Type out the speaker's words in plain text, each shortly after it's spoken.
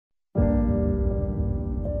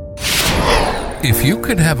If you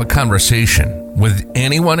could have a conversation with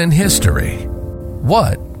anyone in history,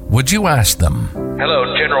 what would you ask them?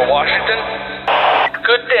 Hello, General Washington.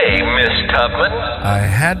 Good day, Miss Tubman. I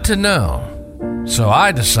had to know, so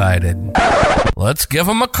I decided, let's give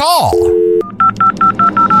him a call.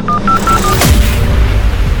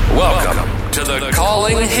 Welcome to the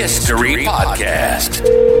Calling History Podcast.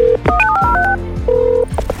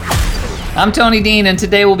 I'm Tony Dean, and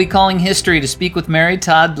today we'll be calling history to speak with Mary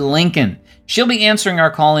Todd Lincoln. She'll be answering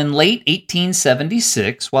our call in late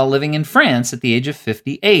 1876 while living in France at the age of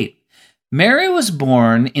 58. Mary was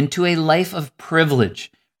born into a life of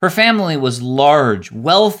privilege. Her family was large,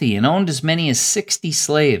 wealthy, and owned as many as 60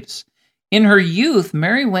 slaves. In her youth,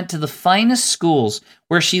 Mary went to the finest schools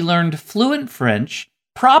where she learned fluent French,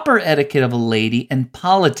 proper etiquette of a lady, and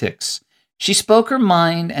politics. She spoke her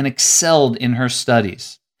mind and excelled in her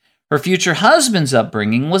studies. Her future husband's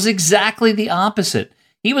upbringing was exactly the opposite.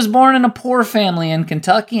 He was born in a poor family in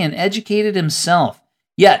Kentucky and educated himself.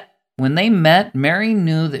 Yet, when they met, Mary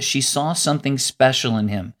knew that she saw something special in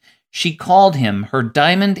him. She called him her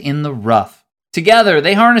diamond in the rough. Together,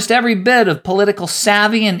 they harnessed every bit of political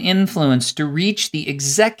savvy and influence to reach the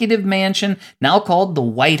executive mansion now called the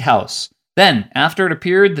White House. Then, after it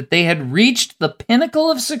appeared that they had reached the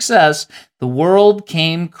pinnacle of success, the world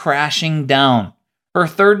came crashing down. Her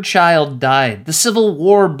third child died. The Civil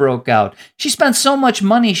War broke out. She spent so much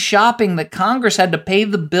money shopping that Congress had to pay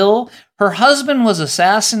the bill. Her husband was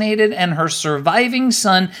assassinated, and her surviving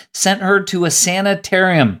son sent her to a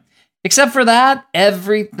sanitarium. Except for that,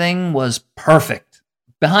 everything was perfect.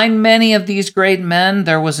 Behind many of these great men,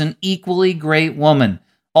 there was an equally great woman.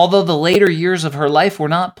 Although the later years of her life were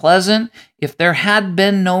not pleasant, if there had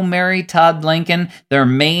been no Mary Todd Lincoln, there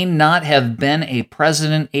may not have been a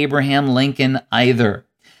President Abraham Lincoln either.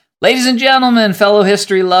 Ladies and gentlemen, fellow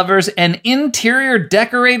history lovers, and interior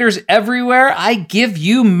decorators everywhere, I give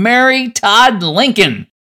you Mary Todd Lincoln.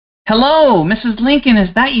 Hello, Mrs. Lincoln,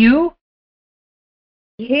 is that you?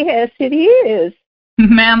 Yes, it is.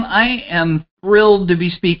 Ma'am, I am thrilled to be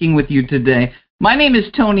speaking with you today. My name is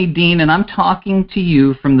Tony Dean, and I'm talking to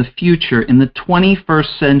you from the future in the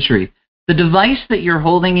 21st century. The device that you're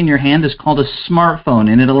holding in your hand is called a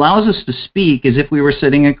smartphone, and it allows us to speak as if we were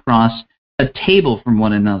sitting across a table from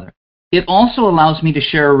one another. It also allows me to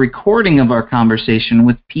share a recording of our conversation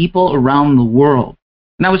with people around the world.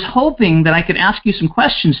 And I was hoping that I could ask you some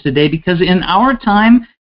questions today because in our time,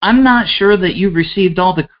 I'm not sure that you've received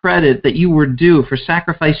all the credit that you were due for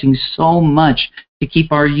sacrificing so much to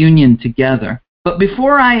keep our union together. But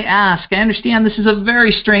before I ask, I understand this is a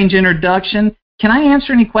very strange introduction. Can I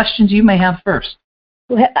answer any questions you may have first?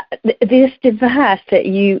 Well, this device that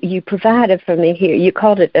you provided for me here, you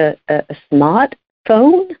called it a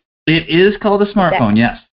smartphone? It is called a smartphone,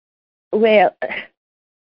 yes. Well,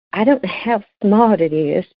 I don't know how smart it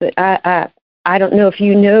is, but I don't know if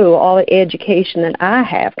you know all the education that I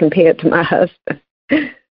have compared to my husband.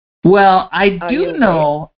 Well, I do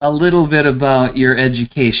know a little bit about your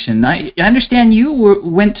education. I understand you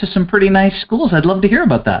went to some pretty nice schools. I'd love to hear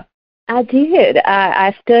about that. I did.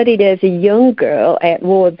 I studied as a young girl at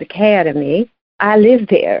Ward's Academy. I lived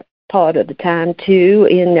there part of the time, too,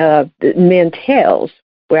 in the Mentels,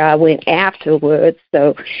 where I went afterwards.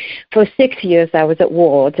 So for 6 years I was at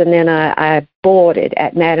Ward's, and then I boarded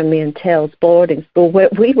at Madame Mentel's boarding school, where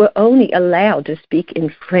we were only allowed to speak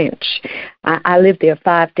in French. I lived there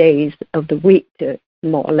 5 days of the week to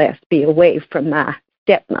more or less be away from my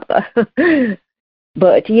stepmother.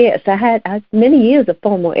 But yes, I had many years of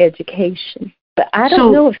formal education. But I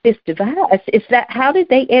don't know if this device, how did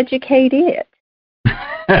they educate it?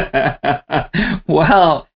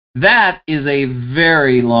 Well, that is a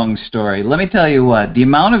very long story. Let me tell you what, the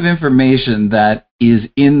amount of information that is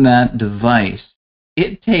in that device,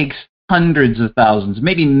 it takes hundreds of thousands,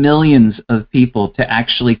 maybe millions of people to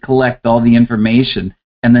actually collect all the information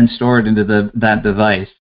and then store it into that device.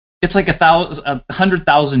 It's like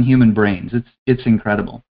 100,000 human brains. It's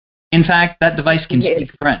incredible. In fact, that device can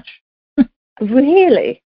speak French.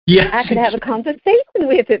 Really? Yes. I could have a conversation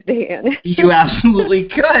with it then. You absolutely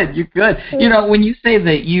could. You could. You know, when you say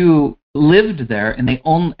that you lived there and they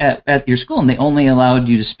at your school and they only allowed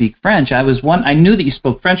you to speak French, I knew that you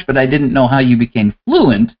spoke French, but I didn't know how you became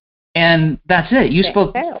fluent. And that's it. You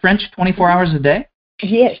spoke French 24 hours a day?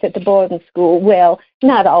 Yes, at the boarding school. Well,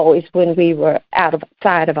 not always when we were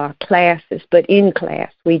outside of our classes, but in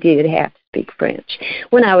class we did have to speak French.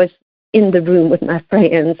 When I was in the room with my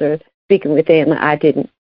friends or speaking with them, I didn't.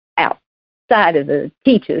 Outside of the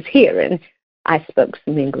teachers hearing, I spoke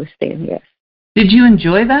some English then, yes. Did you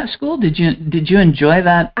enjoy that school? Did you enjoy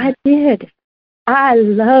that? I did. I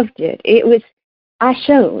loved it. I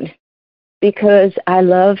shone. because I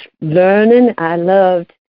loved learning. I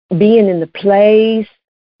loved being in the plays,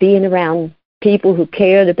 being around people who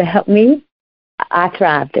cared about me. I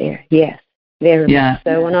thrived there, yes, very much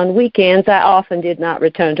so. And on weekends, I often did not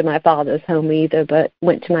return to my father's home either, but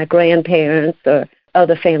went to my grandparents or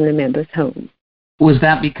other family members' homes. Was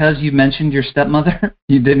that because you mentioned your stepmother?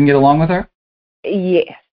 You didn't get along with her?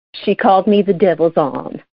 Yes. She called me the devil's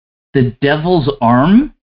arm. The devil's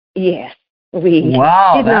arm? Yes. We did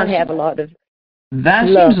not have a lot of That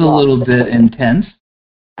seems a little bit intense.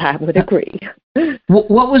 I would agree. What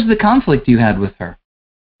was the conflict you had with her?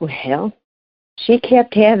 Well, she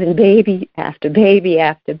kept having baby after baby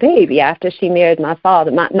after baby after she married my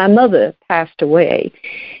father. My mother passed away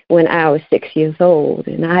when I was 6 years old,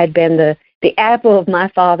 and I had been the apple of my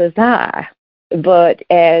father's eye. But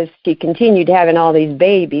as she continued having all these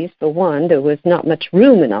babies, for one, there was not much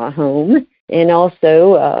room in our home, and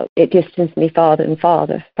also it distanced me farther and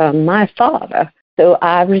farther from my father. So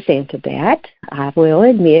I resented that, I will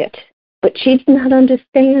admit. But she did not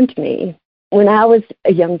understand me. When I was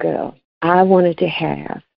a young girl, I wanted to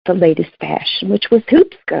have the latest fashion, which was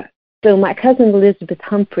hoop skirts. So my cousin Elizabeth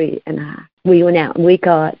Humphrey and we went out and we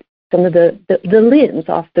got some of the limbs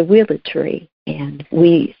off the willow tree. And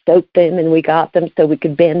we soaked them and we got them so we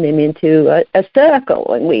could bend them into a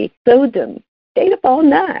circle. And we sewed them, stayed up all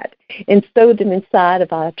night, and sewed them inside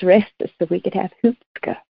of our dresses so we could have hoop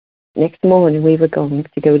skirts. Next morning we were going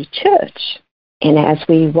to go to church. And as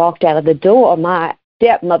we walked out of the door, my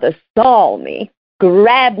stepmother saw me,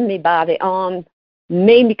 grabbed me by the arm,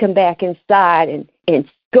 made me come back inside and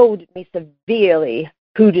scolded me severely,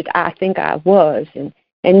 who did I think I was, and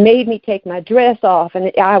made me take my dress off, and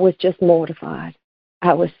I was just mortified.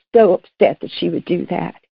 I was so upset that she would do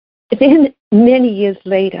that. Then, many years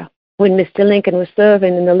later, when Mr. Lincoln was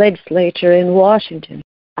serving in the legislature in Washington,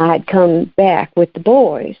 I had come back with the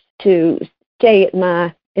boys to stay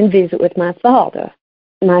and visit with my father.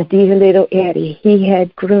 My dear little Eddie, he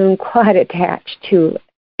had grown quite attached to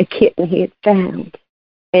a kitten he had found.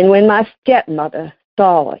 And when my stepmother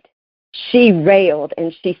saw it, she railed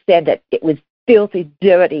and she said that it was filthy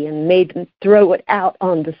dirty and made them throw it out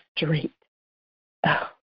on the street. Oh,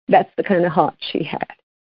 that's the kind of heart she had.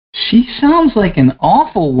 She sounds like an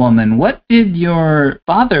awful woman. What did your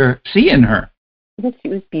father see in her? She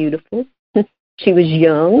was beautiful. She was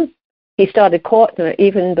young. He started courting her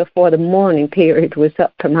even before the mourning period was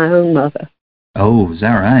up for my own mother. Oh, is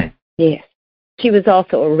that right? Yes. She was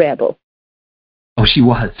also a rebel. Oh, she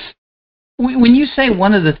was. When you say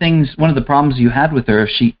one of the problems you had with her,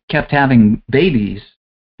 she kept having babies,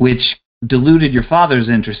 which diluted your father's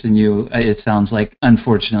interest in you, it sounds like,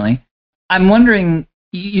 unfortunately. I'm wondering,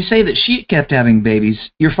 you say that she kept having babies.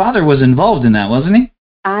 Your father was involved in that, wasn't he?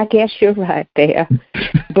 I guess you're right there.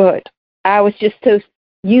 But I was just so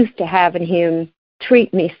used to having him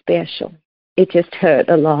treat me special. It just hurt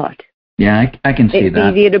a lot. Yeah, I can see that.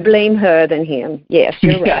 It's easier to blame her than him. Yes,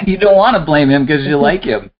 you're right. You don't want to blame him because you like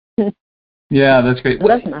him. Yeah, that's great. I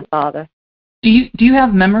love my father. Do you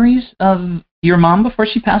have memories of your mom before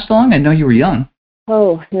she passed along? I know you were young.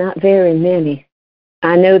 Oh, not very many.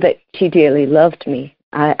 I know that she dearly loved me.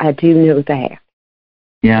 I do know that.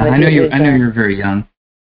 Yeah, I know you're very young.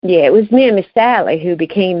 Yeah, it was Mammy Sally who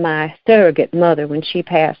became my surrogate mother when she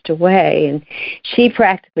passed away, and she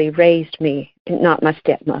practically raised me, not my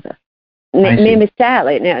stepmother. Mammy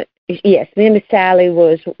Sally, Mammy Sally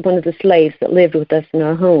was one of the slaves that lived with us in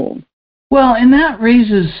our home. Well, and that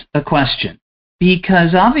raises a question,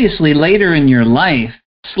 because obviously later in your life,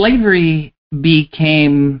 slavery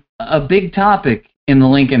became a big topic in the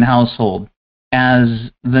Lincoln household, as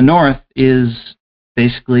the North is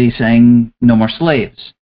basically saying no more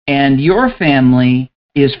slaves. And your family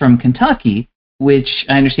is from Kentucky, which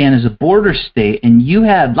I understand is a border state, and you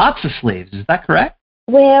had lots of slaves. Is that correct?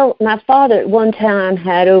 Well, my father at one time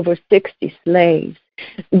had over 60 slaves,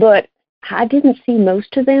 but I didn't see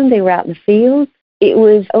most of them. They were out in the fields. It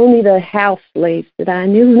was only the house slaves that I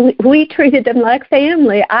knew. We treated them like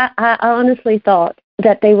family. I honestly thought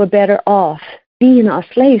that they were better off being our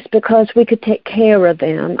slaves because we could take care of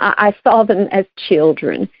them. I saw them as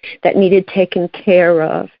children that needed taken care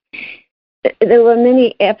of. There were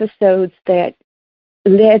many episodes that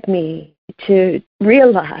led me to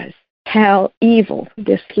realize how evil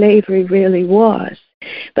this slavery really was.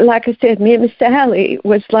 But like I said, Mammy Sally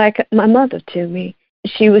was like my mother to me.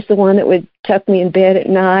 She was the one that would tuck me in bed at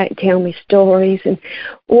night and tell me stories. And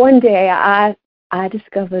one day I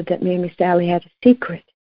discovered that Mammy Sally had a secret.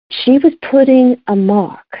 She was putting a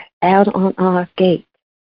mark out on our gate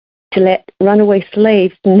to let runaway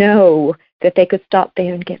slaves know that they could stop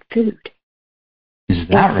there and get food. Is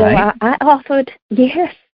that right? So I offered,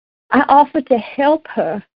 yes, I offered to help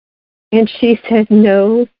her, and she said,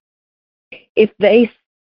 no, if they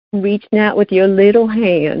reached out with your little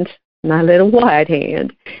hand, my little white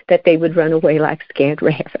hand, that they would run away like scared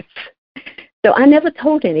rabbits. So I never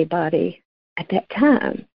told anybody at that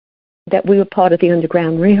time that we were part of the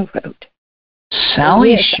Underground Railroad.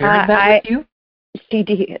 Sally shared that with you? She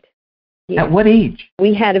did. Yes. At what age?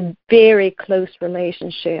 We had a very close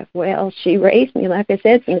relationship. Well, she raised me, like I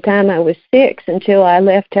said, from the time I was 6 until I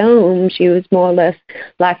left home. She was more or less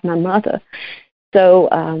like my mother. So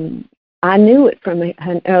I knew it from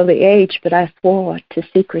an early age, but I swore to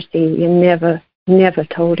secrecy and never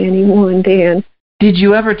told anyone then. Did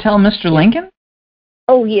you ever tell Mr. Lincoln?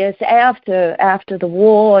 Oh, yes, after the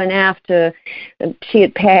war and after she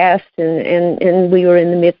had passed and we were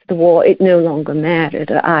in the midst of the war, it no longer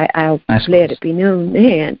mattered. I let it be known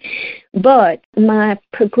then. But my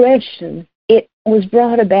progression, it was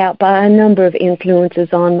brought about by a number of influences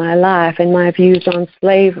on my life and my views on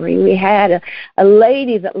slavery. We had a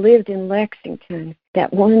lady that lived in Lexington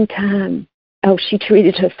that one time, she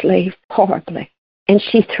treated her slaves horribly. And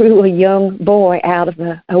she threw a young boy out of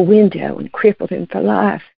a window and crippled him for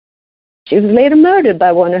life. She was later murdered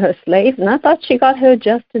by one of her slaves, and I thought she got her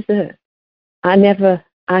just deserved. I never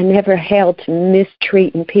held to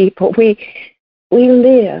mistreating people. We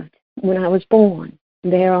lived, when I was born,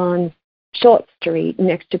 there on Short Street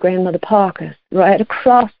next to Grandmother Parker's. Right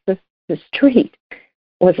across the street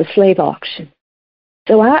was a slave auction.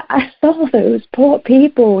 So I saw those poor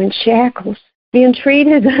people in shackles being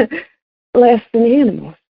treated less than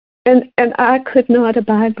animals. And I could not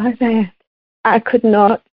abide by that. I could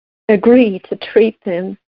not agree to treat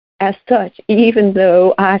them as such, even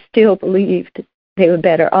though I still believed they were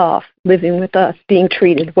better off living with us, being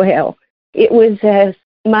treated well. It was as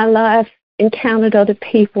my life encountered other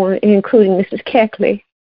people, including Mrs. Keckley,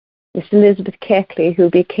 Miss Elizabeth Keckley, who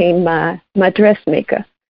became my dressmaker,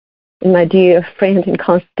 and my dear friend and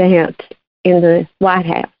confidant in the White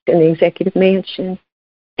House, in the Executive Mansion.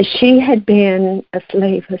 She had been a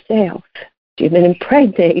slave herself. She had been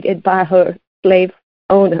impregnated by her slave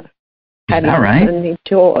owner. Is that right? Son named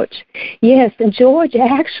George. Yes, and George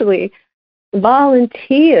actually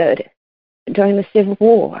volunteered during the Civil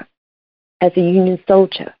War as a Union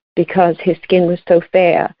soldier because his skin was so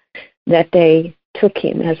fair that they took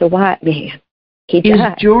him as a white man. He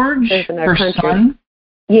died. Is George her son?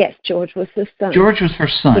 Yes, George was his son. George was her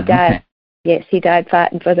son. He died. Okay. Yes, he died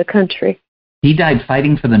fighting for the country. He died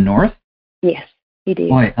fighting for the North? Yes, he did.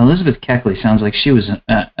 Boy, Elizabeth Keckley sounds like she was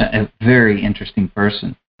a very interesting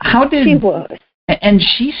person. She was. And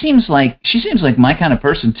she seems like my kind of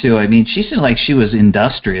person too. I mean, she seems like she was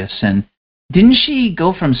industrious. And didn't she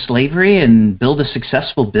go from slavery and build a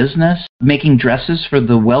successful business, making dresses for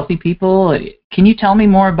the wealthy people? Can you tell me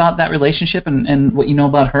more about that relationship and what you know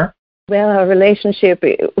about her? Well, our relationship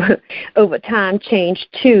over time changed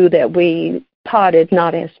too, that we parted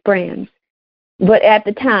not as friends. But at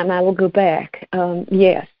the time, I will go back,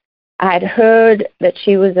 yes, I'd heard that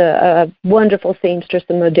she was a wonderful seamstress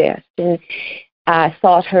and modiste, and I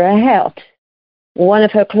sought her out. One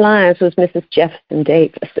of her clients was Mrs. Jefferson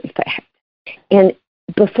Davis, in fact. And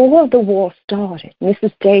before the war started,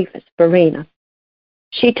 Mrs. Davis, Verena,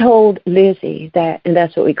 she told Lizzie that, and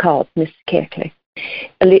that's what we called Mrs. Keckley,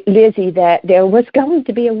 Lizzie, that there was going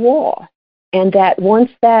to be a war. And that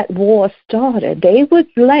once that war started, they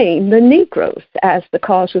would blame the Negroes as the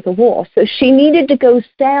cause of the war. So she needed to go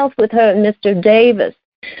south with her and Mr. Davis,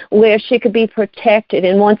 where she could be protected.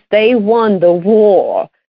 And once they won the war,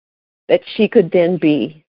 that she could then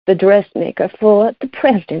be the dressmaker for the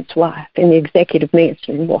president's wife in the Executive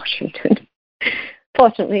Mansion in Washington.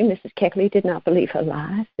 Fortunately, Mrs. Keckley did not believe her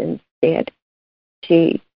lies. Instead,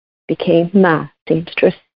 she became my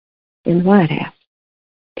seamstress in the White House.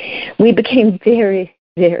 We became very,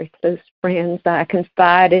 very close friends. I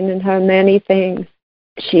confided in her many things.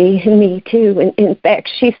 She and me, too. And in fact,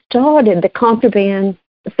 she started the Contraband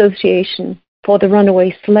Association for the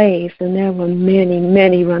runaway slaves, and there were many,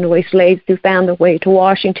 many runaway slaves who found their way to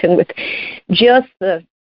Washington with just the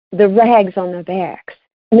rags on their backs.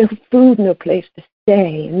 No food, no place to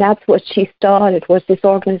stay. And that's what she started, was this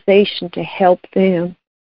organization to help them.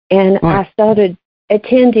 And I started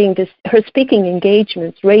attending her speaking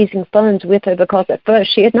engagements, raising funds with her, because at first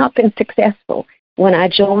she had not been successful. When I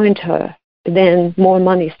joined her, then more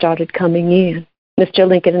money started coming in. Mr.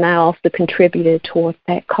 Lincoln and I also contributed towards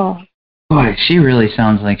that cause. Boy, she really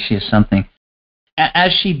sounds like she is something.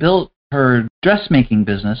 As she built her dressmaking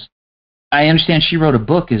business, I understand she wrote a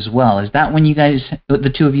book as well. Is that when you guys,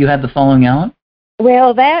 the two of you, had the falling out?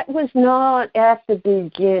 Well, that was not at the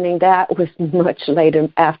beginning. That was much later,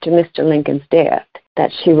 after Mr. Lincoln's death.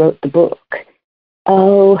 that she wrote the book.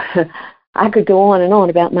 Oh, I could go on and on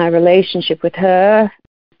about my relationship with her.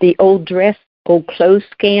 The old dress, old clothes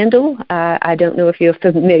scandal. I don't know if you're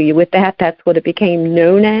familiar with that. That's what it became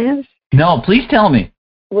known as. No, please tell me.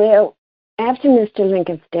 Well, after Mr.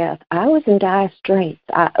 Lincoln's death, I was in dire straits.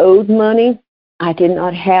 I owed money. I did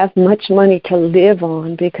not have much money to live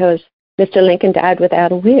on because Mr. Lincoln died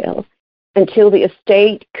without a will. Until the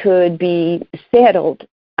estate could be settled,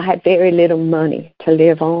 I had very little money to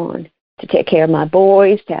live on, to take care of my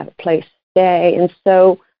boys, to have a place to stay. And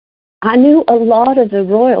so I knew a lot of the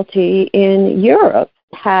royalty in Europe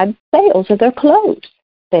had sales of their clothes.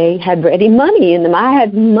 They had ready money in them. I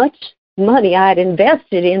had much money I had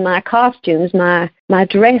invested in my costumes, my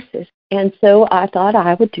dresses. And so I thought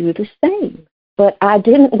I would do the same. But I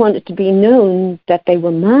didn't want it to be known that they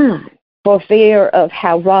were mine, for fear of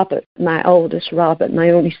how Robert, my oldest Robert, my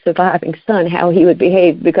only surviving son, how he would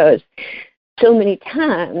behave, because so many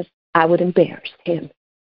times I would embarrass him.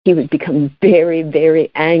 He would become very,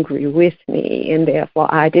 very angry with me, and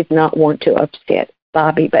therefore I did not want to upset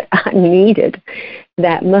Bobby, but I needed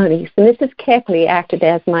that money. So Mrs. Keckley acted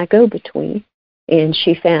as my go-between, and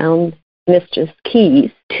she found Mr.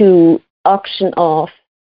 Keys to auction off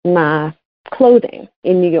my clothing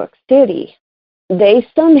in New York City. They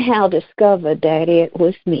somehow discovered that it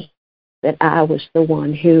was me, that I was the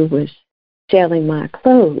one who was selling my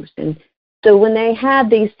clothes. And so when they had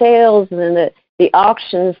these sales and the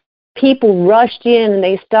auctions, people rushed in and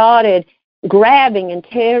they started grabbing and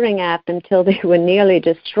tearing at them till they were nearly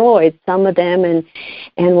destroyed, some of them,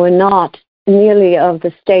 and were not nearly of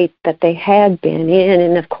the state that they had been in.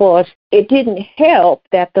 And, of course, it didn't help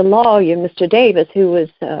that the lawyer, Mr. Davis, who was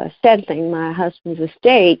settling my husband's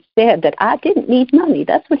estate, said that I didn't need money.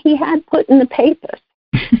 That's what he had put in the papers.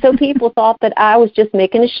 So people thought that I was just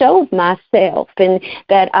making a show of myself and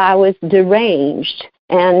that I was deranged.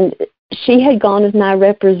 And she had gone as my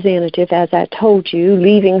representative, as I told you,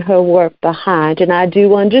 leaving her work behind. And I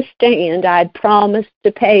do understand I'd promised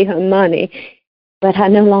to pay her money, but I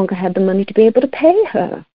no longer had the money to be able to pay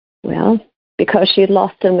her. Well, because she had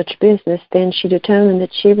lost so much business, then she determined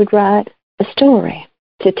that she would write a story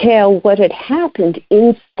to tell what had happened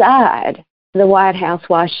inside the White House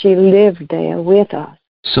while she lived there with us.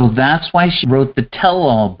 So that's why she wrote the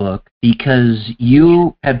tell-all book, because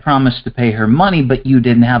you had promised to pay her money, but you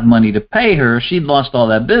didn't have money to pay her. She'd lost all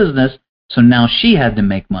that business, so now she had to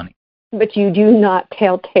make money. But you do not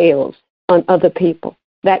tell tales on other people.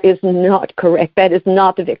 That is not correct. That is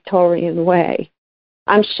not the Victorian way.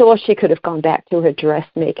 I'm sure she could have gone back to her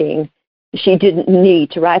dressmaking. She didn't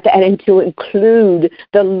need to write that and to include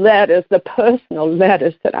the letters, the personal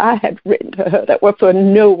letters that I had written to her that were for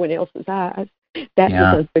no one else's eyes. That is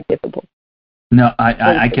unforgivable. No,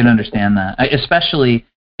 I can understand that, especially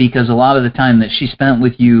because a lot of the time that she spent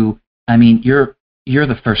with you, I mean, you're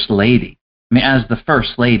the first lady. I mean, as the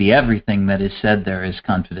first lady, everything that is said there is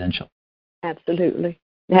confidential. Absolutely.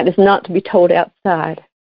 That is not to be told outside.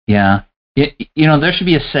 Yeah. There should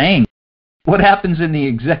be a saying, what happens in the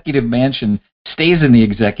executive mansion stays in the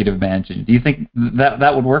executive mansion. Do you think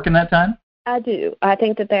that would work in that time? I do. I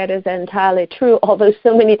think that is entirely true, although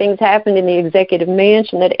so many things happened in the executive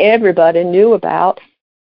mansion that everybody knew about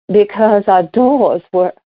because our doors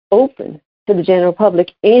were open to the general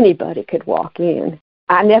public. Anybody could walk in.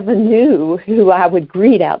 I never knew who I would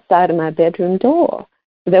greet outside of my bedroom door.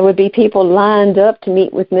 There would be people lined up to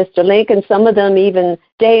meet with Mr. Lincoln, some of them even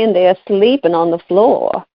staying there sleeping on the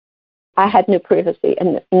floor. I had no privacy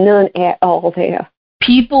and none at all there.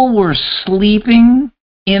 People were sleeping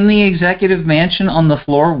in the executive mansion on the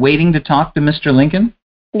floor waiting to talk to Mr. Lincoln?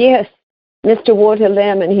 Yes. Mr. Walter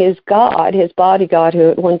Lemon, his bodyguard,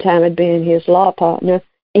 who at one time had been his law partner,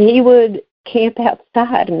 he would camp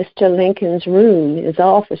outside Mr. Lincoln's room, his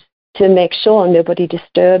office, to make sure nobody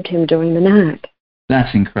disturbed him during the night.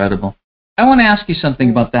 That's incredible. I want to ask you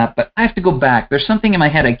something about that, but I have to go back. There's something in my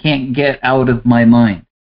head I can't get out of my mind.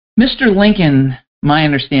 Mr. Lincoln, my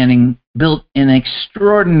understanding, built an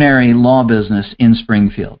extraordinary law business in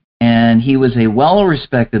Springfield. And he was a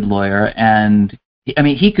well-respected lawyer, and, I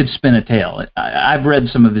mean, he could spin a tale. I've read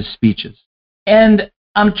some of his speeches. And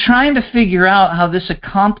I'm trying to figure out how this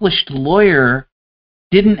accomplished lawyer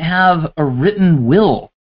didn't have a written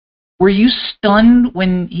will. Were you stunned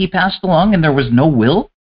when he passed along and there was no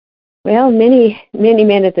will? Well, many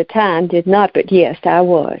men at the time did not, but yes, I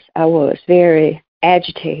was. I was very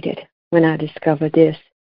agitated when I discovered this.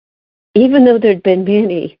 Even though there'd been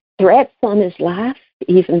many threats on his life,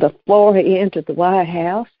 even before he entered the White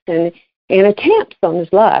House, and attempts on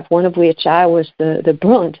his life, one of which I was the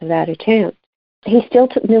brunt of that attempt, he still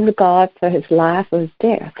took no regard for his life or his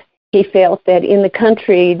death. He felt that in the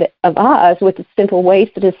country of Oz, with its simple ways,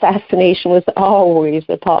 that assassination was always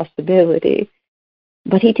a possibility.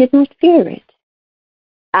 But he did not fear it.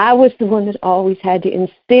 I was the one that always had to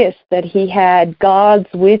insist that he had guards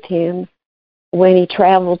with him when he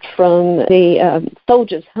traveled from the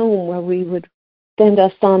soldiers' home where we would spend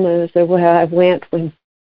our summers, or where I went when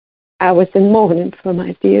I was in mourning for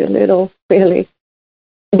my dear little Billy.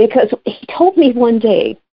 Because he told me one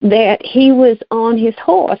day that he was on his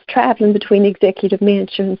horse traveling between Executive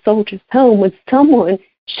Mansion and Soldiers' Home when someone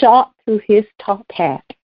shot through his top hat.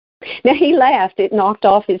 Now, he laughed. It knocked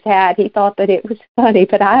off his hat. He thought that it was funny,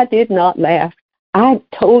 but I did not laugh. I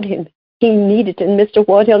told him he needed, and Mr.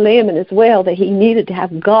 Wardell Lehman as well, that he needed to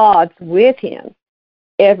have guards with him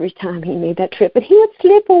every time he made that trip, but he would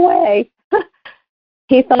slip away.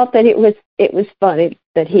 He thought that it was funny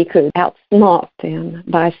that he could outsmart them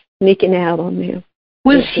by sneaking out on them.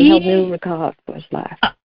 He held no regard for his life.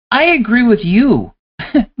 I agree with you.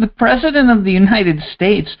 The President of the United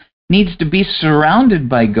States needs to be surrounded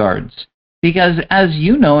by guards because, as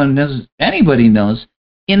you know and as anybody knows,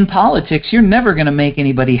 in politics, you're never going to make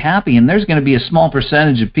anybody happy, and there's going to be a small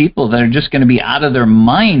percentage of people that are just going to be out of their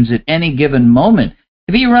minds at any given moment.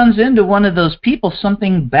 If he runs into one of those people,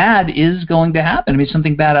 something bad is going to happen. I mean,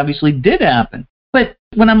 something bad obviously did happen. But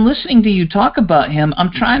when I'm listening to you talk about him,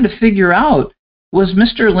 I'm trying to figure out, was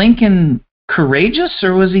Mr. Lincoln courageous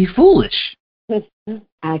or was he foolish?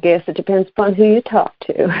 I guess it depends upon who you talk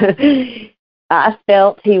to. I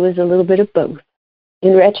felt he was a little bit of both.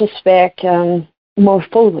 In retrospect, more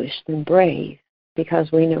foolish than brave,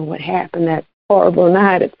 because we know what happened that horrible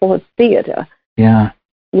night at Ford's Theater. Yeah.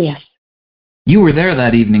 Yes. You were there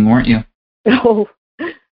that evening, weren't you? Oh,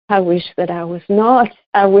 I wish that I was not.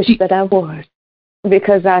 I wish that I was,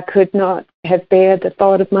 because I could not have bared the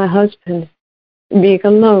thought of my husband being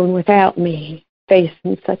alone without me,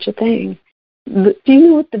 facing such a thing. Do you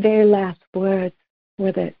know what the very last words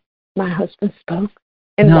were that my husband spoke?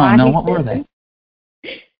 And no, what were they?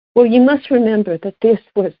 Well, you must remember that this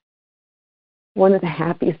was one of the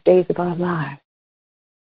happiest days of our lives.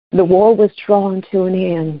 The war was drawing to an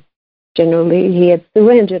end. General Lee, he had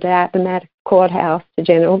surrendered at Appomattox Courthouse to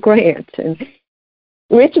General Grant, and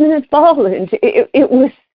Richmond had fallen. It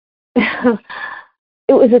was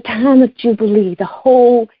it was a time of jubilee. The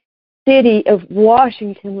whole city of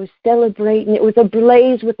Washington was celebrating. It was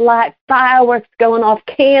ablaze with light, fireworks going off,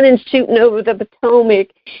 cannons shooting over the Potomac,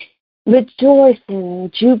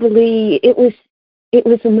 rejoicing, jubilee. It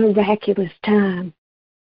was a miraculous time.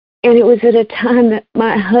 And it was at a time that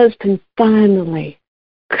my husband finally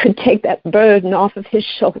could take that burden off of his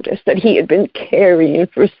shoulders that he had been carrying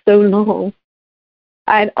for so long.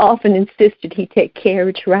 I had often insisted he take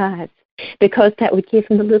carriage rides because that would give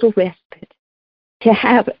him a little respite, to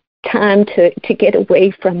have time to get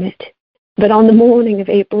away from it. But on the morning of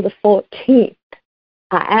April the 14th,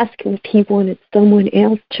 I asked him if he wanted someone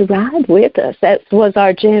else to ride with us. That was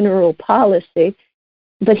our general policy.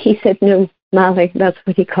 But he said, no, Molly, that's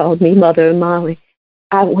what he called me, Mother and Molly.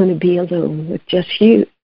 I want to be alone with just you.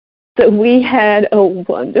 So we had a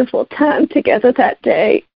wonderful time together that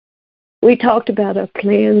day. We talked about our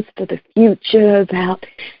plans for the future, about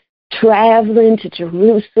traveling to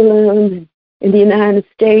Jerusalem in the United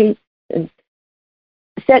States, and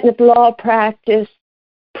setting up law practice,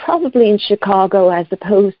 probably in Chicago as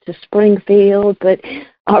opposed to Springfield, but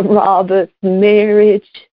our Robert's marriage,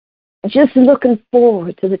 just looking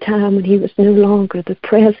forward to the time when he was no longer the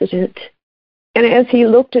president. And as he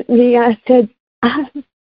looked at me, I said,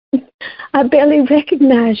 I barely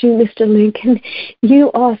recognize you, Mr. Lincoln.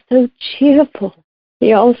 You are so cheerful.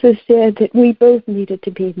 He also said that we both needed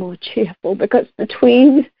to be more cheerful because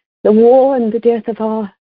between the war and the death of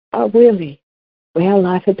our Willie, well,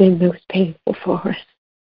 life had been most painful for us.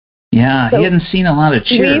 Yeah, so he hadn't seen a lot of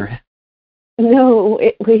cheer.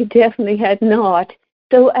 We definitely had not.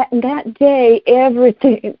 So that day,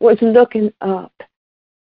 everything was looking up.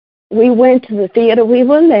 We went to the theater. We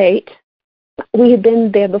were late. We had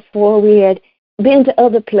been there before. We had been to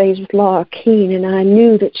other plays with Laura Keene, and I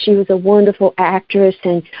knew that she was a wonderful actress,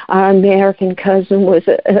 and Our American Cousin was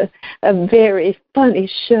a very funny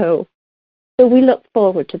show. So we looked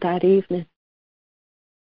forward to that evening.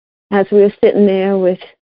 As we were sitting there with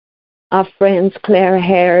our friends Clara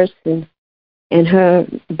Harris and her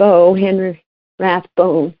beau, Henry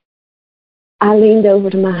Rathbone, I leaned over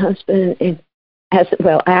to my husband, and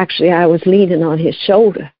actually I was leaning on his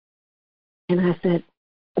shoulder. And I said,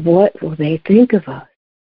 what will they think of us?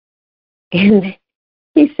 And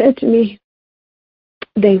he said to me,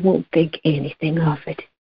 they won't think anything of it.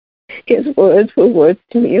 His words were words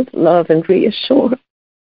to me of love and reassurance.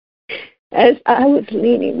 As I was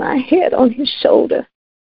leaning my head on his shoulder,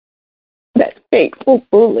 that fateful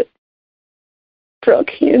bullet struck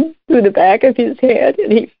him through the back of his head,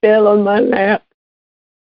 and he fell on my lap.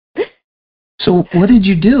 So what did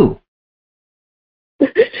you do?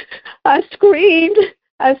 I screamed.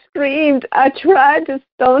 I tried to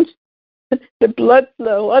staunch the blood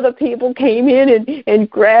flow. Other people came in and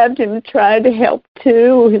grabbed him and tried to help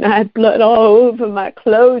too, and I had blood all over my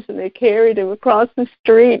clothes, and they carried him across the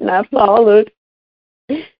street, and I followed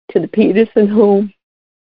to the Peterson home.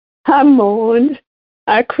 I mourned.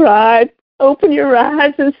 I cried, "Open your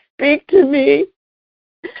eyes and speak to me."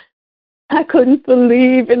 I couldn't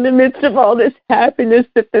believe in the midst of all this happiness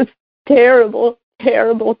that this terrible,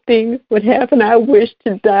 terrible thing would happen. I wished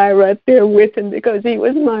to die right there with him because he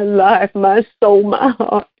was my life, my soul, my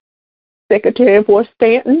heart. Secretary of War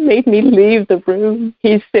Stanton made me leave the room.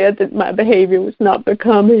 He said that my behavior was not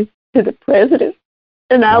becoming to the president,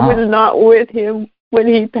 and I was not with him when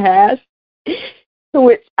he passed,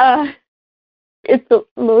 which it's the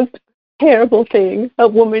most terrible thing a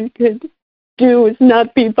woman could do is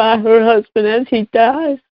not be by her husband as he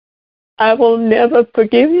dies. I will never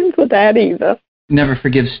forgive him for that either. Never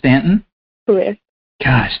forgive Stanton? Correct.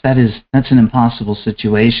 Gosh, that's an impossible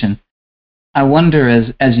situation. I wonder,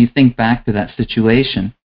 as you think back to that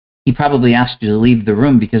situation, he probably asked you to leave the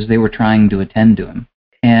room because they were trying to attend to him.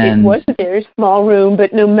 And it was a very small room,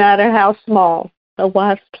 but no matter how small, a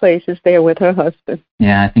wife's place is there with her husband.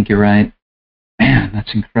 Yeah, I think you're right. Man,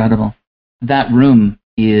 that's incredible. That room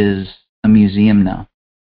is a museum now.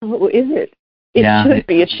 Oh, is it?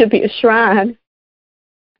 It should be a shrine.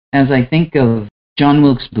 As I think of John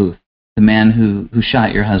Wilkes Booth, the man who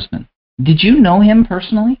shot your husband, did you know him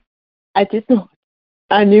personally? I did not.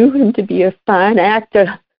 I knew him to be a fine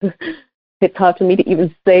actor. It's hard for me to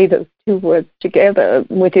even say those two words together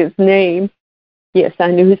with his name. Yes,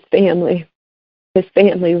 I knew his family. His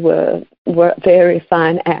family were very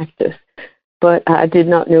fine actors, but I did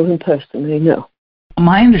not know him personally, no.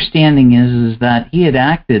 My understanding is that he had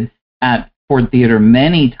acted at Ford Theater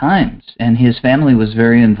many times, and his family was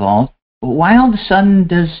very involved. Why all of a sudden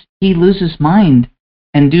does he lose his mind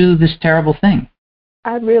and do this terrible thing?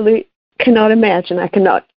 I really cannot imagine. I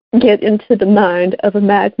cannot get into the mind of a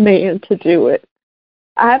madman to do it.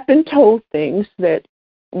 I've been told things that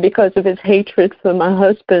because of his hatred for my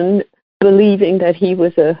husband, believing that he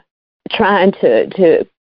was trying to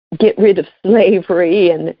get rid of slavery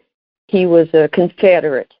and he was a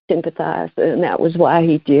Confederate sympathizer, and that was why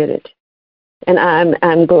he did it. And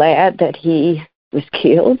I'm glad that he was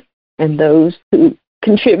killed, and those who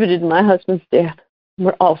contributed to my husband's death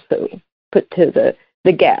were also put to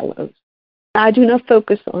the gallows. I do not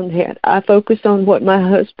focus on that. I focus on what my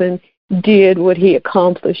husband did, what he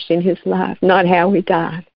accomplished in his life, not how he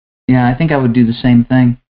died. Yeah, I think I would do the same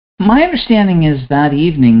thing. My understanding is that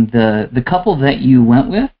evening, the couple that you went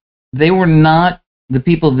with, they were not the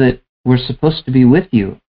people that were supposed to be with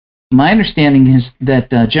you. My understanding is that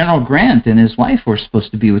General Grant and his wife were supposed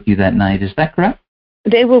to be with you that night. Is that correct?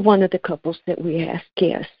 They were one of the couples that we asked,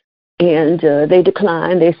 yes. And they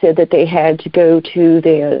declined. They said that they had to go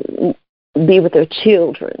to be with their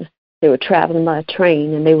children. They were traveling by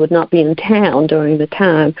train, and they would not be in town during the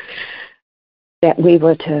time that we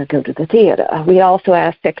were to go to the theater. We also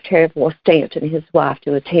asked Secretary of War Stanton and his wife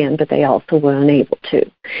to attend, but they also were unable to.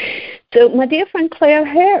 So my dear friend Claire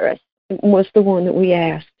Harris was the one that we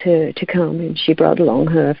asked to come, and she brought along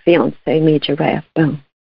her fiancé, Major Rathbone.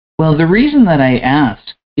 Well, the reason that I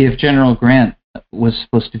asked if General Grant was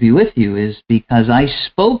supposed to be with you is because I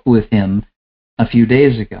spoke with him a few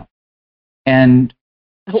days ago. And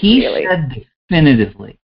he said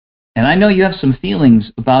definitively, and I know you have some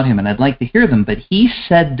feelings about him, and I'd like to hear them, but he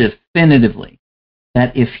said definitively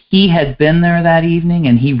that if he had been there that evening,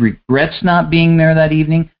 and he regrets not being there that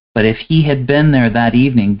evening, but if he had been there that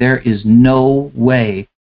evening, there is no way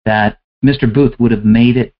that Mr. Booth would have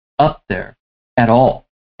made it up there at all,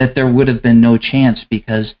 that there would have been no chance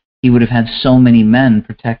because he would have had so many men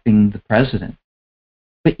protecting the president.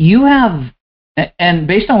 But you have, and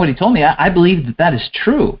based on what he told me, I believe that that is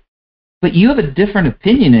true. But you have a different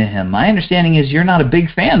opinion of him. My understanding is you're not a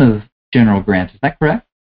big fan of General Grant. Is that correct?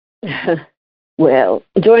 Well,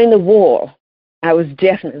 during the war, I was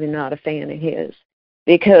definitely not a fan of his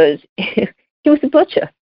because he was a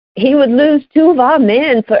butcher. He would lose 2 of our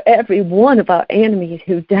men for every one of our enemies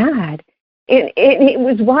who died. And it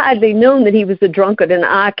was widely known that he was a drunkard, and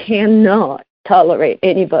I cannot tolerate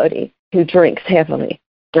anybody who drinks heavily.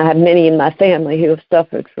 I have many in my family who have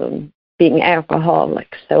suffered from being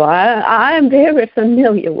alcoholics, so I am very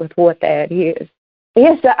familiar with what that is.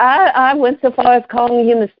 Yes, I went so far as calling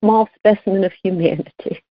him a small specimen of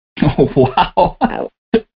humanity. Oh, wow.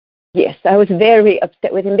 Yes, I was very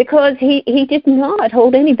upset with him because he did not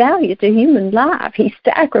hold any value to human life. He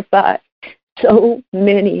sacrificed so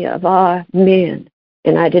many of our men,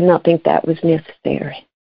 and I did not think that was necessary.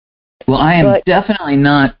 Well, I am definitely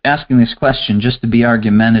not asking this question just to be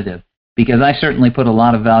argumentative, because I certainly put a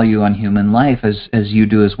lot of value on human life, as you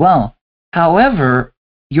do as well. However,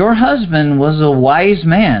 your husband was a wise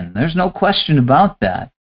man. There's no question about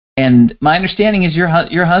that. And my understanding is your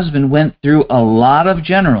husband went through a lot of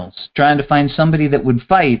generals trying to find somebody that would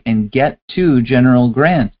fight and get to General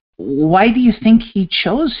Grant. Why do you think he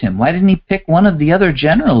chose him? Why didn't he pick one of the other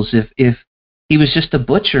generals if he was just a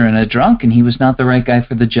butcher and a drunk and he was not the right guy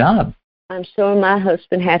for the job? I'm sure my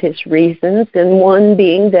husband had his reasons, and one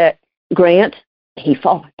being that Grant, he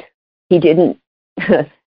fought. He didn't,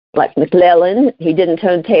 like McClellan, he didn't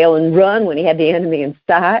turn tail and run when he had the enemy in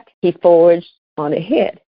sight. He forged on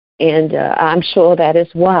ahead. And I'm sure that is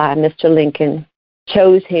why Mr. Lincoln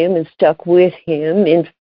chose him and stuck with him in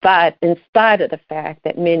spite of the fact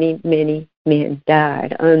that many, many men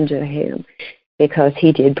died under him, because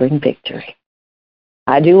he did bring victory.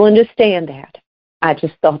 I do understand that. I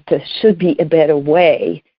just thought there should be a better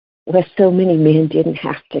way where so many men didn't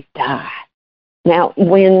have to die. Now,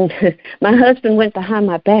 when my husband went behind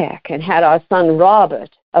my back and had our son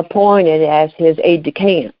Robert appointed as his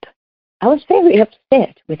aide-de-camp, I was very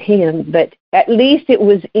upset with him, but at least it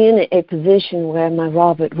was in a position where my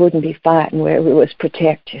Robert wouldn't be fighting, where he was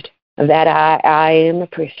protected. Of that, I am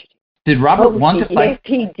appreciative. Did Robert want to fight? Yes,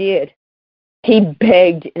 he did. He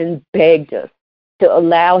begged and begged us to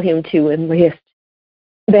allow him to enlist.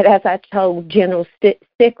 But as I told General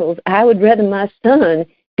Sickles, I would rather my son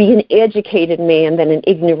be an educated man than an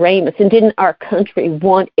ignoramus. And didn't our country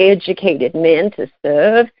want educated men to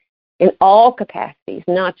serve in all capacities,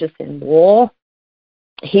 not just in war?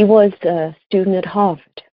 He was a student at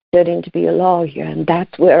Harvard, studying to be a lawyer, and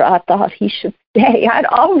that's where I thought he should stay. I'd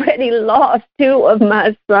already lost 2 of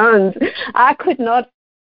my sons. I could not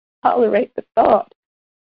tolerate the thought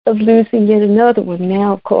of losing yet another one.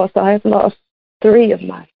 Now, of course, I have lost 3 of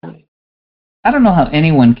my sons. I don't know how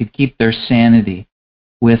anyone could keep their sanity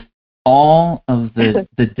with all of the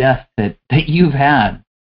death that you've had.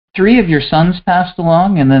 3 of your sons passed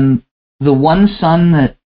along, and then the one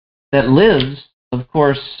son that lives, of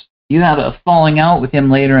course, you had a falling out with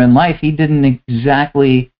him later in life. He didn't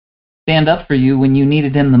exactly stand up for you when you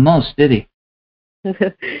needed him the most, did he?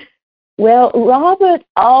 Well, Robert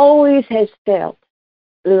always has felt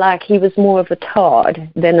like he was more of a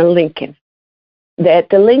Todd than a Lincoln. That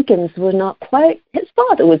the Lincolns were not quite, his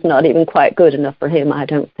father was not even quite good enough for him, I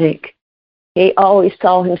don't think. He always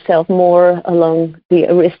saw himself more along the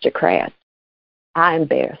aristocrats. I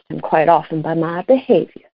embarrassed him quite often by my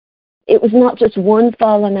behavior. It was not just one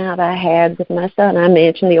falling out I had with my son. I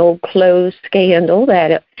mentioned the old clothes scandal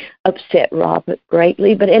that upset Robert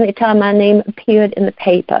greatly, but any time my name appeared in the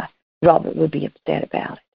paper, Robert would be upset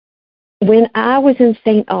about it. When I was in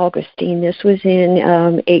St. Augustine, this was in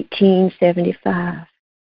 1875,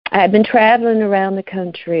 I had been traveling around the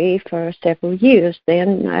country for several years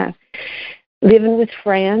then, living with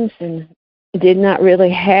friends, and did not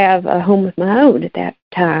really have a home of my own at that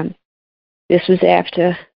time. This was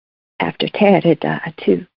after Tad had died,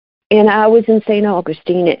 too. And I was in St.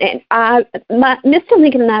 Augustine, and Mr.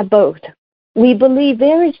 Lincoln and I both, we believe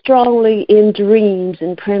very strongly in dreams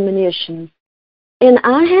and premonitions. And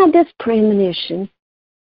I had this premonition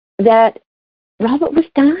that Robert was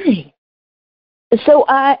dying. So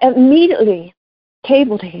I immediately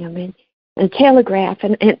cabled him and telegraphed,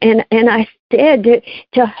 and I said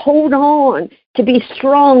to hold on, to be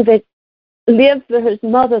strong, that live for his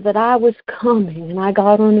mother, that I was coming. And I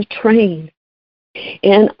got on a train.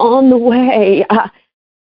 And on the way,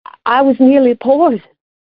 I was nearly poisoned.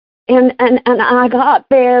 And I got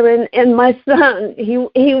there, and my son, he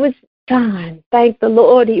was fine. Thank the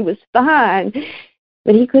Lord, he was fine.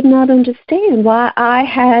 But he could not understand why I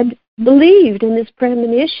had believed in this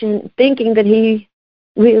premonition, thinking that he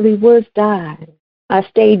really was dying. I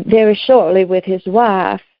stayed very shortly with his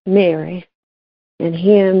wife, Mary, and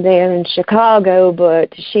him there in Chicago,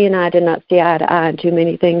 but she and I did not see eye to eye on too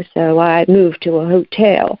many things, so I moved to a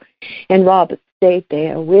hotel, and Robert stayed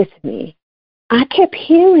there with me. I kept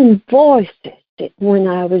hearing voices when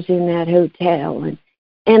I was in that hotel,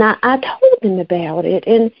 and I told them about it,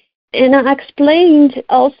 and I explained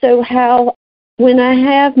also how when I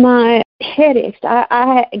have my headaches,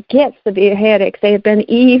 I get severe headaches. They have been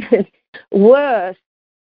even worse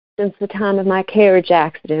since the time of my carriage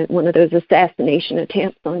accident, one of those assassination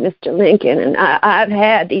attempts on Mr. Lincoln, and I've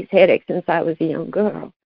had these headaches since I was a young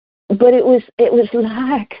girl. But it was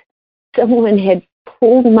like someone had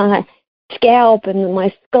pulled my scalp and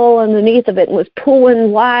my skull underneath of it and was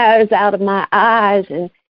pulling wires out of my eyes, and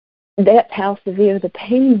that's how severe the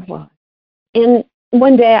pain was. And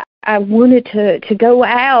one day I wanted to go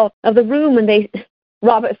out of the room, and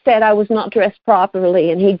Robert said I was not dressed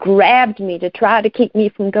properly, and he grabbed me to try to keep me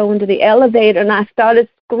from going to the elevator, and I started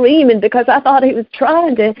screaming because I thought he was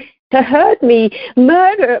trying to hurt me.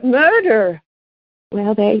 Murder, murder.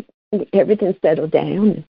 Well, everything settled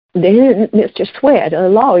down. Then Mr. Sweat, a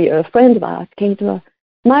lawyer, a friend of ours, came to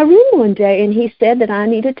my room one day, and he said that I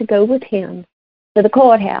needed to go with him to the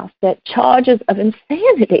courthouse, that charges of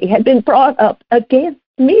insanity had been brought up against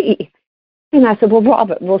me. And I said, well,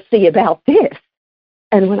 Robert, we'll see about this.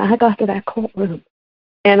 And when I got to that courtroom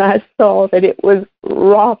and I saw that it was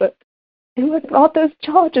Robert who had brought those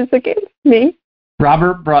charges against me.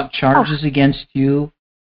 Robert brought charges against you?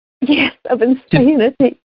 Yes, of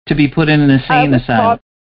insanity. To be put in an insane asylum?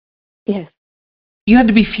 Yes. You had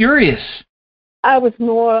to be furious. I was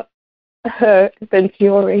more hurt than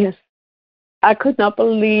furious. I could not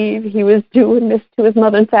believe he was doing this to his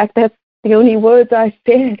mother. In fact, that's the only words I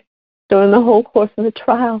said during the whole course of the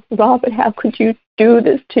trial. Robert, how could you do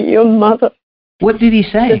this to your mother? What did he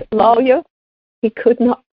say? The lawyer, he could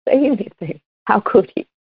not say anything. How could he?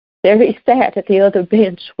 There he sat at the other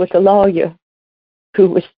bench with the lawyer who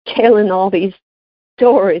was telling all these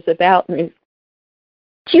stories about me.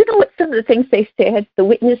 Do you know what some of the things they said, the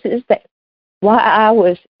witnesses, that why I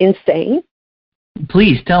was insane?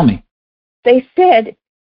 Please, tell me. They said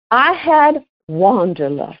I had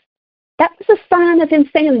wanderlust. That was a sign of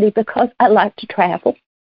insanity because I like to travel.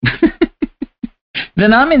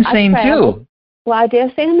 Then I'm insane too. Well, I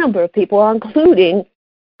dare say a number of people, including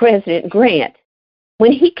President Grant.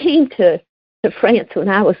 When he came to France when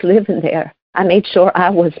I was living there, I made sure I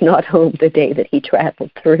was not home the day that he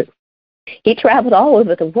traveled through. He traveled all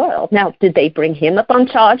over the world. Now, did they bring him up on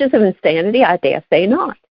charges of insanity? I dare say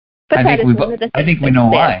not. But I think we know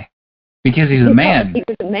why. Because he's a man. He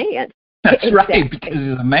was a man. That's exactly. right, because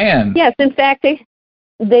he's a man. Yes, in fact,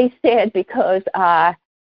 they said because I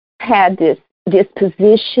had this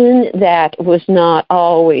disposition that was not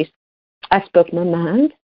always, I spoke my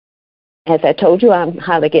mind. As I told you, I'm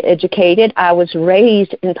highly educated. I was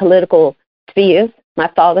raised in political spheres.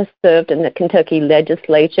 My father served in the Kentucky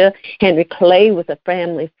legislature. Henry Clay was a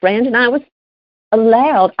family friend, and I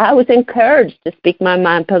was encouraged to speak my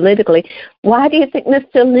mind politically. Why do you think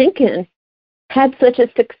Mr. Lincoln had such a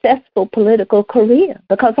successful political career?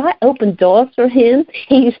 Because I opened doors for him.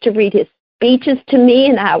 He used to read his speeches to me,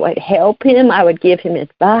 and I would help him. I would give him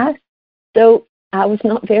advice. So I was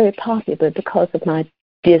not very popular because of my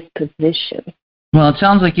disposition. Well, it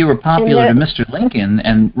sounds like you were popular to Mr. Lincoln,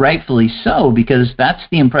 and rightfully so, because that's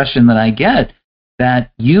the impression that I get,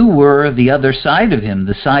 that you were the other side of him,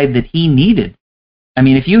 the side that he needed. I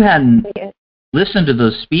mean, if you hadn't listened to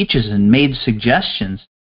those speeches and made suggestions,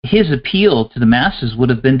 his appeal to the masses would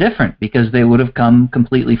have been different, because they would have come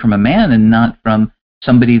completely from a man and not from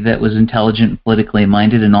somebody that was intelligent and politically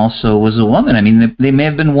minded and also was a woman. I mean, they may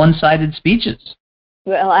have been one-sided speeches.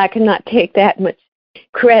 Well, I cannot take that much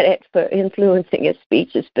credit for influencing his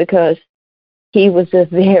speeches because he was a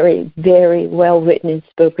very, very well-written and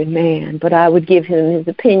spoken man. But I would give him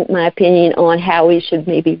my opinion on how he should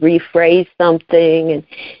maybe rephrase something. And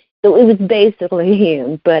so it was basically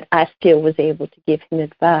him, but I still was able to give him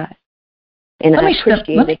advice. And I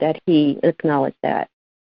appreciated that he acknowledged that.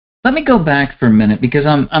 Let me go back for a minute because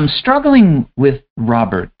I'm struggling with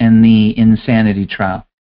Robert and the insanity trial.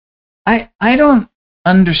 I don't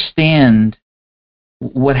understand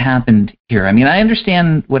what happened here. I mean, I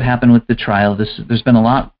understand what happened with the trial. There's been a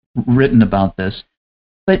lot written about this.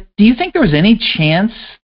 But do you think there was any chance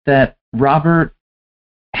that Robert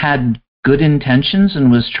had good intentions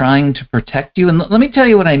and was trying to protect you? And let me tell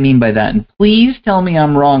you what I mean by that. And please tell me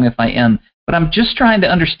I'm wrong if I am. But I'm just trying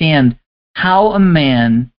to understand how a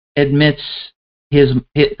man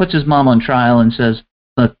puts his mom on trial and says,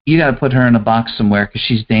 look, you got to put her in a box somewhere because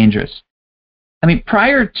she's dangerous. I mean,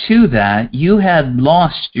 prior to that, you had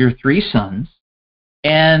lost your 3 sons,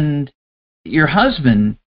 and your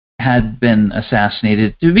husband had been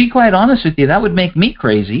assassinated. To be quite honest with you, that would make me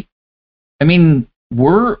crazy. I mean,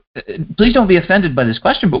 please don't be offended by this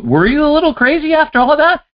question, but were you a little crazy after all of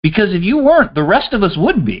that? Because if you weren't, the rest of us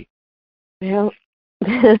would be. Well,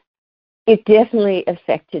 it definitely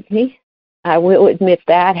affected me. I will admit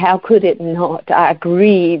that. How could it not? I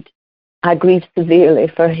grieved severely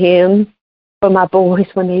for him, for my boys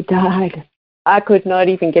when they died. I could not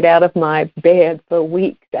even get out of my bed for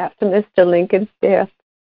weeks after Mr. Lincoln's death.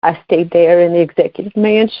 I stayed there in the executive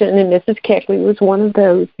mansion, and Mrs. Keckley was one of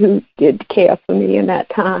those who did care for me in that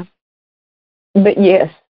time. But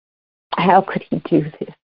yes, how could he do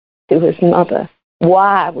this to his mother?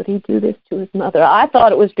 Why would he do this to his mother? I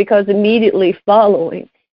thought it was because immediately following,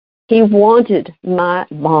 he wanted my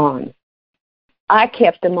bonds. I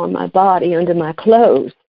kept them on my body under my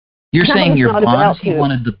clothes. You're saying your bonds? He to.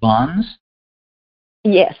 wanted the bonds?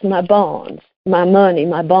 Yes, my bonds, my money,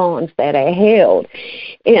 my bonds that I held.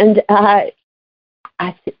 And I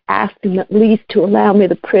asked him at least to allow me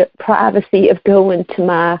the privacy of going to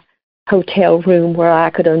my hotel room where I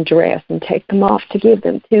could undress and take them off to give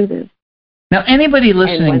them to them. Now, anybody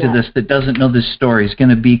listening to this that doesn't know this story is going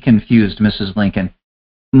to be confused, Mrs. Lincoln.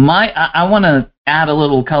 I want to add a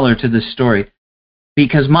little color to this story,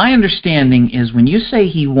 because my understanding is when you say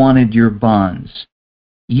he wanted your bonds,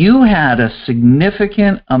 you had a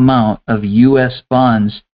significant amount of U.S.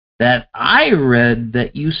 bonds that I read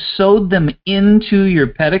that you sewed them into your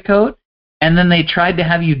petticoat, and then they tried to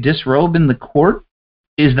have you disrobe in the court.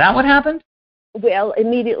 Is that what happened? Well,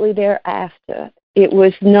 immediately thereafter. It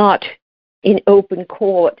was not in open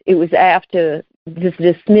court. It was after the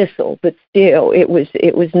dismissal, but still, it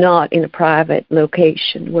was not in a private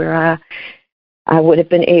location where I would have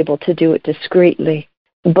been able to do it discreetly.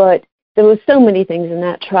 But there were so many things in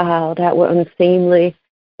that trial that were unseemly.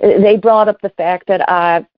 They brought up the fact that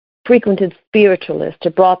I frequented spiritualists,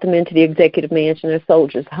 or brought them into the executive mansion or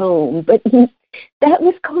soldier's home, but that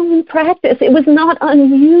was common practice. It was not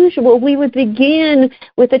unusual. We would begin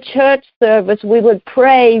with a church service. We would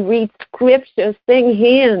pray, read scripture, sing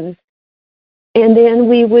hymns, and then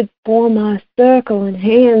we would form our circle in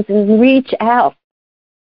hands and reach out.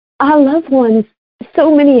 Our loved ones,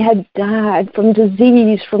 so many had died from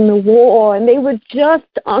disease, from the war, and they were just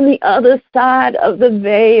on the other side of the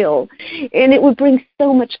veil. And it would bring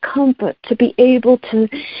so much comfort to be able to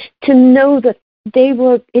know that they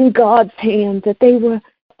were in God's hands, that they were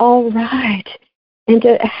all right, and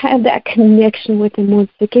to have that connection with him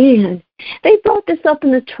once again. They brought this up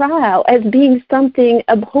in the trial as being something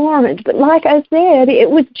abhorrent, but like I said, it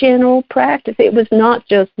was general practice. It was not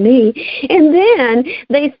just me. And then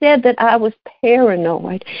they said that I was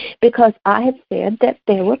paranoid because I had said that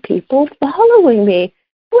there were people following me.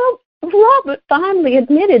 Well, Robert finally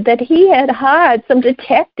admitted that he had hired some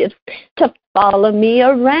detectives to follow me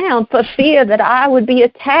around for fear that I would be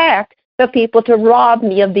attacked, for people to rob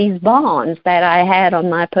me of these bonds that I had on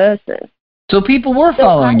my person. So people were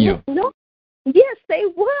following you? No, yes, they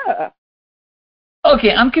were.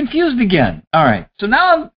 Okay, I'm confused again. All right, so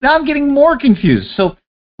now I'm getting more confused. So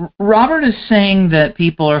Robert is saying that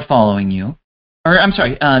people are following you. Or, I'm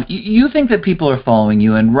sorry, you think that people are following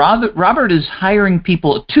you, and Robert is hiring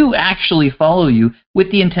people to actually follow you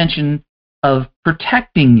with the intention of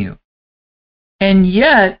protecting you. And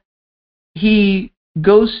yet, he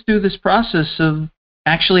goes through this process of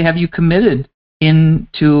actually have you committed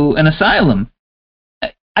into an asylum.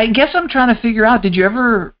 I guess I'm trying to figure out, did you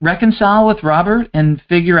ever reconcile with Robert and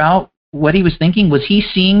figure out what he was thinking? Was he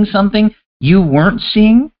seeing something you weren't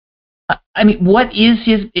seeing? I mean,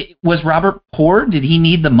 was Robert poor? Did he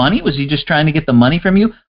need the money? Was he just trying to get the money from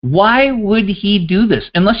you? Why would he do this?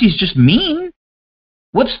 Unless he's just mean.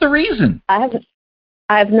 What's the reason?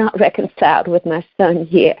 I've not reconciled with my son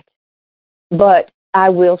yet, but I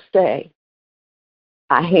will say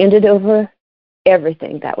I handed over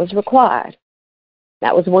everything that was required.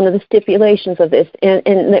 That was one of the stipulations of this.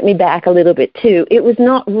 And let me back a little bit, too. It was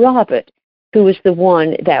not Robert who was the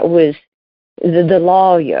one that was the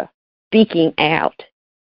lawyer speaking out.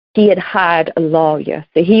 He had hired a lawyer,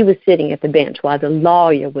 so he was sitting at the bench while the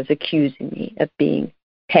lawyer was accusing me of being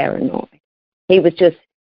paranoid. He was just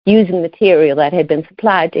using material that had been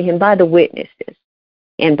supplied to him by the witnesses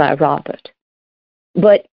and by Robert.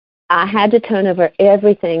 But I had to turn over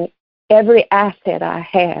everything, every asset I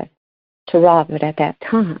had to Robert at that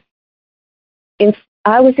time. And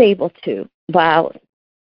I was able to, while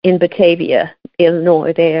in Batavia,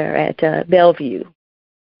 Illinois, there at Bellevue,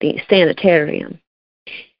 the sanitarium,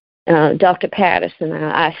 Dr. Patterson,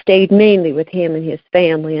 I stayed mainly with him and his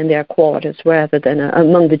family in their quarters rather than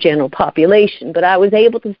among the general population, but I was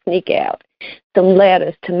able to sneak out some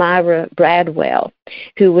letters to Myra Bradwell,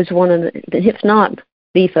 who was one of the, if not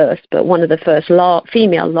the first, but one of the first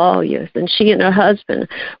female lawyers, and she and her husband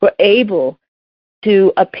were able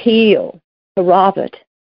to appeal to Robert,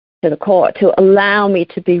 to the court, to allow me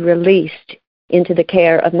to be released into the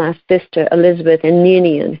care of my sister Elizabeth and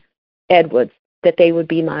Ninian Edwards, that they would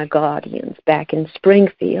be my guardians back in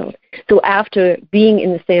Springfield. So after being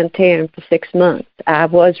in the sanitarium for 6 months, I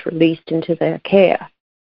was released into their care.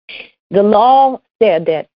 The law said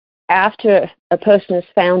that after a person is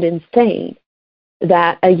found insane,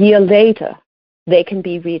 that a year later they can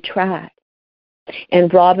be retried.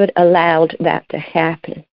 And Robert allowed that to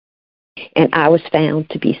happen. And I was found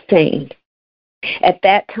to be sane. At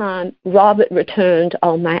that time, Robert returned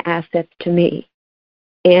all my assets to me.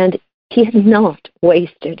 And he had not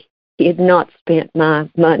wasted. He had not spent my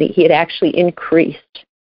money. He had actually increased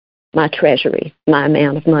my treasury, my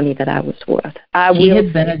amount of money that I was worth. He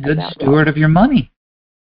had been a good steward of your money.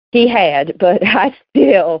 He had, but I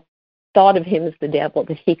still thought of him as the devil,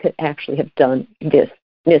 that he could actually have done this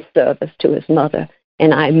misservice to his mother,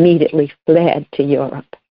 and I immediately fled to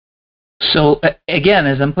Europe. So, again,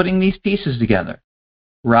 as I'm putting these pieces together,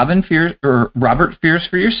 Robert fears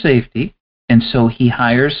for your safety, and so he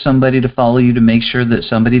hires somebody to follow you to make sure that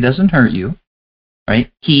somebody doesn't hurt you,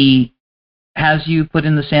 right? He has you put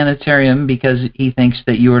in the sanitarium because he thinks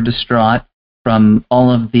that you are distraught from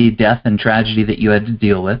all of the death and tragedy that you had to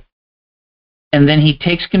deal with. And then he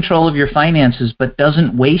takes control of your finances but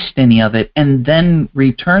doesn't waste any of it and then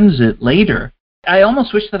returns it later. I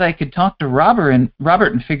almost wish that I could talk to Robert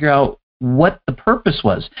and figure out what the purpose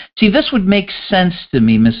was. See, this would make sense to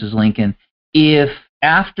me, Mrs. Lincoln, if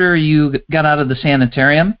after you got out of the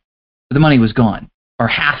sanitarium, the money was gone, or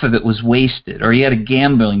half of it was wasted, or you had a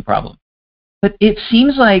gambling problem. But it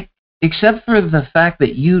seems like, except for the fact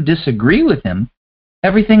that you disagree with him,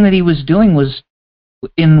 everything that he was doing was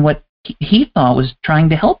in what he thought was trying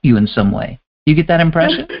to help you in some way. Do you get that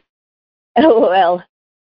impression? Oh, well,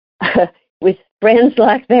 with friends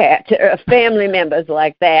like that, or family members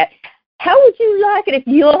like that, how would you like it if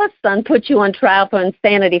your son put you on trial for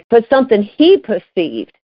insanity for something he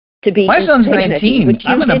perceived to be My son's insanity, 19.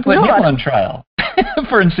 I'm going to put him on trial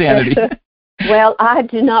for insanity. Well, I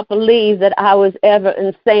do not believe that I was ever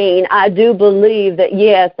insane. I do believe that,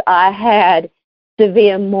 yes, I had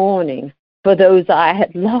severe mourning for those I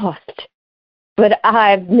had lost. But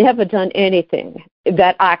I've never done anything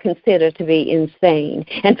that I consider to be insane.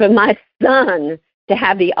 And for my son to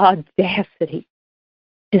have the audacity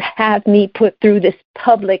to have me put through this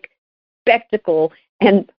public spectacle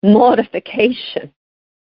and mortification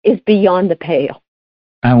is beyond the pale.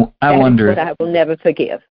 I wonder. That is what I will never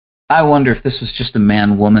forgive. I wonder if this was just a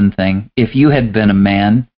man-woman thing. If you had been a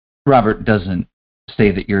man, Robert doesn't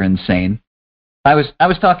say that you're insane. I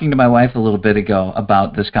was talking to my wife a little bit ago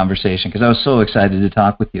about this conversation because I was so excited to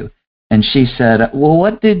talk with you. And she said, well,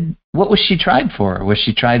 what was she tried for? Was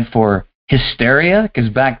she tried for hysteria? Because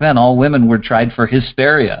back then all women were tried for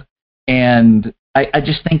hysteria. And I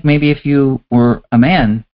just think maybe if you were a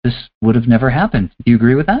man, this would have never happened. Do you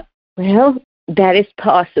agree with that? Well, that is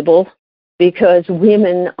possible because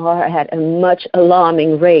women are at a much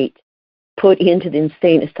alarming rate put into the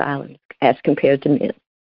insane asylums as compared to men.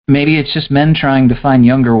 Maybe it's just men trying to find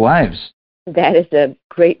younger wives. That is a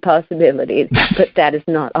great possibility, but that is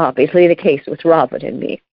not obviously the case with Robert and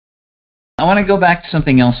me. I want to go back to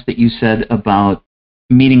something else that you said about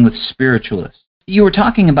meeting with spiritualists. You were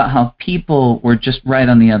talking about how people were just right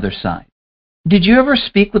on the other side. Did you ever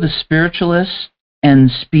speak with a spiritualist and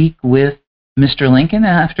speak with Mr. Lincoln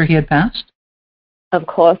after he had passed? Of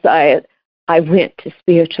course, I went to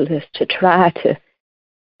spiritualists to try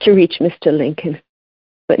to reach Mr. Lincoln.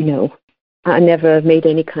 But no, I never made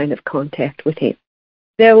any kind of contact with him.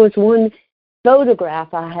 There was one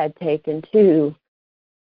photograph I had taken, too,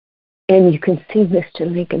 and you can see Mr.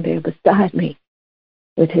 Lincoln there beside me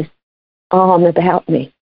with his arm about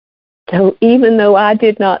me. So even though I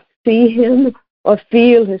did not see him or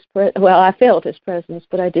feel his presence, well, I felt his presence,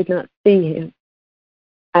 but I did not see him,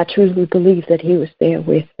 I truly believe that he was there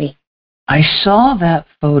with me. I saw that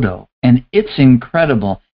photo, and it's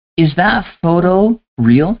incredible. Is that photo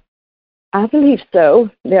real? I believe so.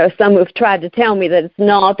 There are some who've tried to tell me that it's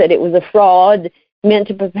not, that it was a fraud meant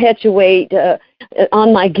to perpetuate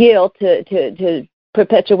on my guilt, to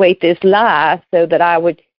perpetuate this lie so that I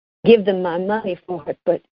would give them my money for it.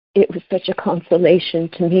 But it was such a consolation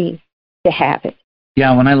to me to have it.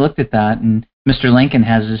 Yeah, when I looked at that, and Mr. Lincoln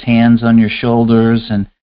has his hands on your shoulders, and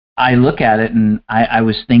I look at it, and I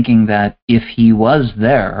was thinking that if he was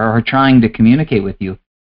there or trying to communicate with you,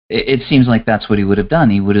 it seems like that's what he would have done.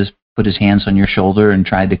 He would have put his hands on your shoulder and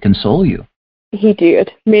tried to console you. He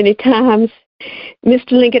did, many times.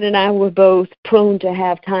 Mr. Lincoln and I were both prone to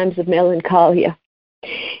have times of melancholia.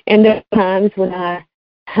 And there are times when I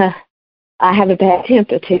have a bad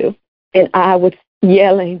temper, too. And I was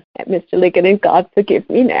yelling at Mr. Lincoln, and God forgive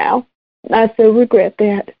me now. I so regret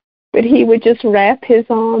that. But he would just wrap his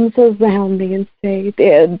arms around me and say,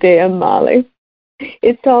 there, Molly.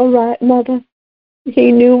 It's all right, Mother.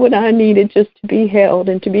 He knew what I needed, just to be held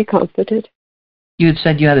and to be comforted. You had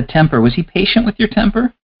said you had a temper. Was he patient with your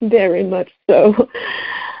temper? Very much so.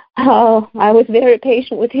 Oh, I was very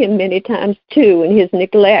patient with him many times, too, in his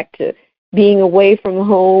neglect being away from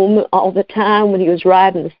home all the time, when he was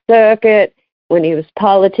riding the circuit, when he was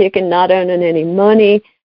politicking, not earning any money.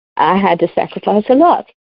 I had to sacrifice a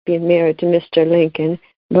lot being married to Mr. Lincoln.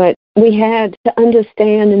 But we had to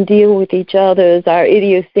understand and deal with each other's, our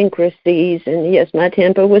idiosyncrasies. And yes, my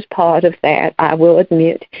temper was part of that, I will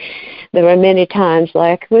admit. There were many times,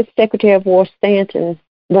 like with Secretary of War Stanton,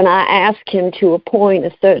 when I asked him to appoint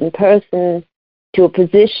a certain person to a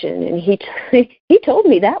position, and he told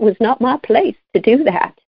me that was not my place to do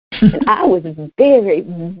that. And I was very,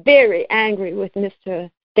 very angry with Mr.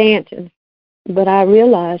 Stanton. But I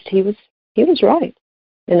realized he was right.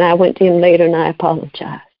 And I went to him later and I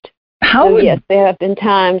apologized. Yes, there have been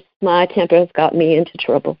times my temper has got me into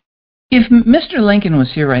trouble. If Mr. Lincoln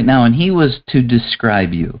was here right now and he was to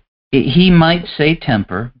describe you, he might say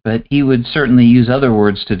temper, but he would certainly use other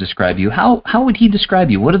words to describe you. How would he describe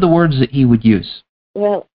you? What are the words that he would use?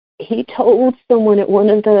 Well, he told someone at one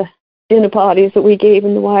of the dinner parties that we gave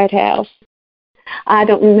in the White House, I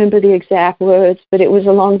don't remember the exact words, but it was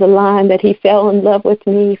along the line that he fell in love with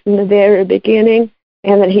me from the very beginning,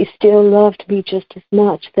 and that he still loved me just as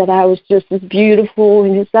much, that I was just as beautiful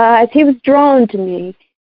in his eyes. He was drawn to me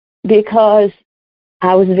because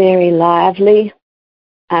I was very lively.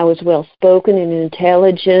 I was well-spoken and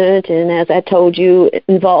intelligent, and as I told you,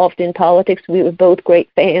 involved in politics. We were both great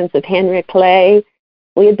fans of Henry Clay.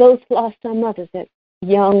 We had both lost our mothers at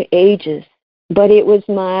young ages, but it was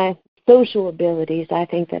my social abilities, I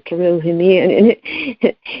think, that drew him in.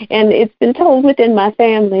 And it's been told within my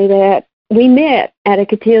family that we met at a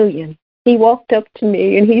cotillion. He walked up to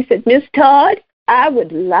me and he said, "Miss Todd, I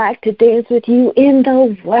would like to dance with you in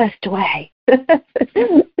the worst way."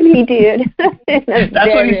 He did. That's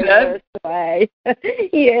what he said? Worst way.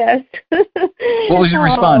 Yes. What was your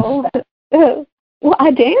response? Well,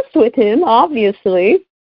 I danced with him, obviously.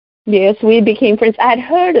 Yes, we became friends. I'd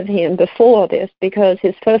heard of him before this because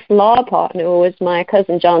his first law partner was my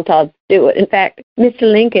cousin John Todd Stewart. In fact, Mr.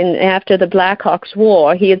 Lincoln, after the Black Hawks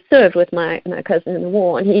War, he had served with my cousin in the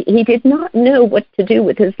war, and he did not know what to do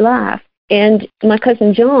with his life. And my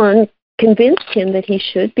cousin John convinced him that he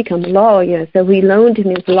should become a lawyer, so he loaned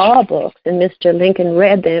him his law books, and Mr. Lincoln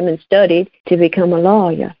read them and studied to become a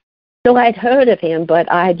lawyer. So I'd heard of him,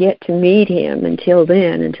 but I had yet to meet him until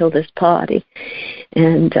then, until this party.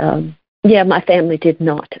 And, my family did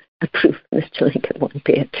not approve of Mr. Lincoln one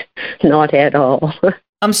bit. Not at all.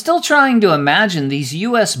 I'm still trying to imagine these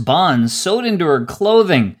U.S. bonds sewed into her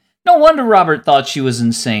clothing. No wonder Robert thought she was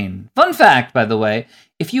insane. Fun fact, by the way,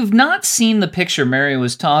 if you've not seen the picture Mary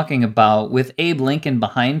was talking about with Abe Lincoln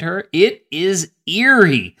behind her, it is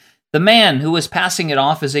eerie. The man who was passing it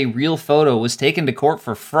off as a real photo was taken to court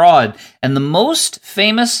for fraud, and the most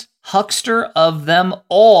famous huckster of them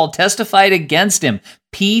all testified against him,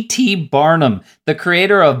 P.T. Barnum, the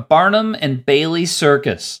creator of Barnum and Bailey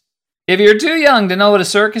Circus. If you're too young to know what a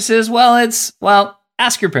circus is,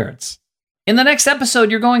 ask your parents. In the next episode,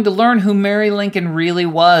 you're going to learn who Mary Lincoln really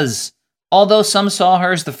was. Although some saw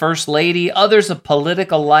her as the First Lady, others a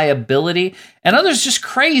political liability, and others just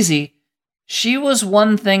crazy, she was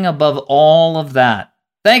one thing above all of that.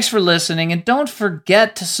 Thanks for listening, and don't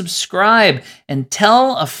forget to subscribe and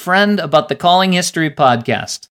tell a friend about the Calling History podcast.